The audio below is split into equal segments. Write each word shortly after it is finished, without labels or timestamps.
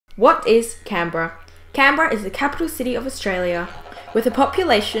What is Canberra? Canberra is the capital city of Australia. With a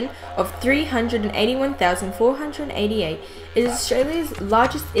population of 381,488, it is Australia's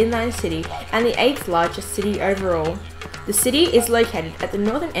largest inland city and the 8th largest city overall. The city is located at the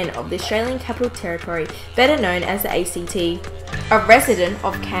northern end of the Australian Capital Territory, better known as the ACT. A resident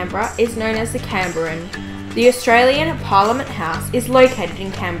of Canberra is known as the Canberran. The Australian Parliament House is located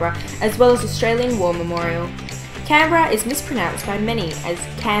in Canberra, as well as Australian War Memorial. Canberra is mispronounced by many as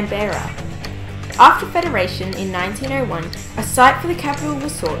Can Berra. After Federation in 1901, a site for the capital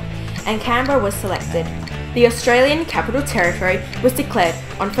was sought and Canberra was selected. The Australian Capital Territory was declared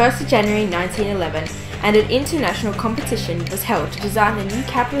on 1st January 1911 and an international competition was held to design the new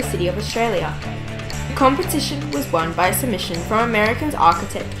capital city of Australia. The competition was won by a submission from American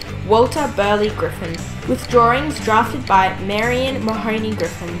architect Walter Burley Griffin, with drawings drafted by Marion Mahony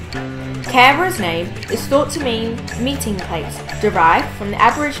Griffin. Canberra's name is thought to mean meeting place, derived from the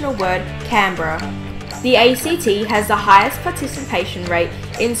Aboriginal word Canberra. The ACT has the highest participation rate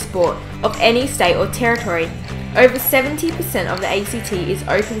in sport of any state or territory. Over 70% of the ACT is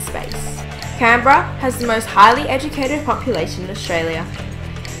open space. Canberra has the most highly educated population in Australia.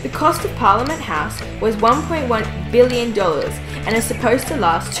 The cost of Parliament House was $1.1 billion and is supposed to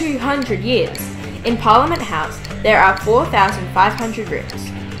last 200 years. In Parliament House, there are 4,500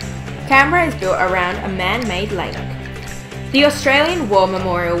 rooms. Canberra is built around a man-made lake. The Australian War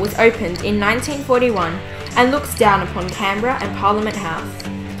Memorial was opened in 1941 and looks down upon Canberra and Parliament House.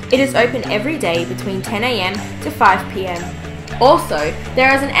 It is open every day between 10 AM to 5 PM. Also,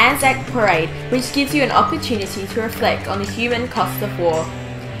 there is an Anzac Parade which gives you an opportunity to reflect on the human cost of war.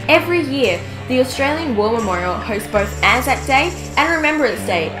 Every year, the Australian War Memorial hosts both Anzac Day and Remembrance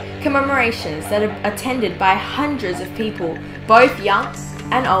Day commemorations that are attended by hundreds of people, both young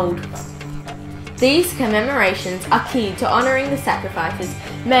and old. These commemorations are key to honouring the sacrifices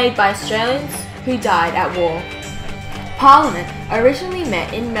made by Australians who died at war. Parliament originally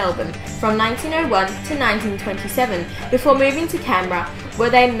met in Melbourne from 1901 to 1927 before moving to Canberra, where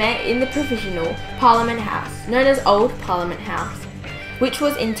they met in the Provisional Parliament House, known as Old Parliament House, which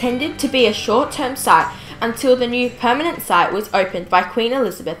was intended to be a short-term site until the new permanent site was opened by Queen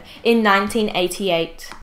Elizabeth in 1988.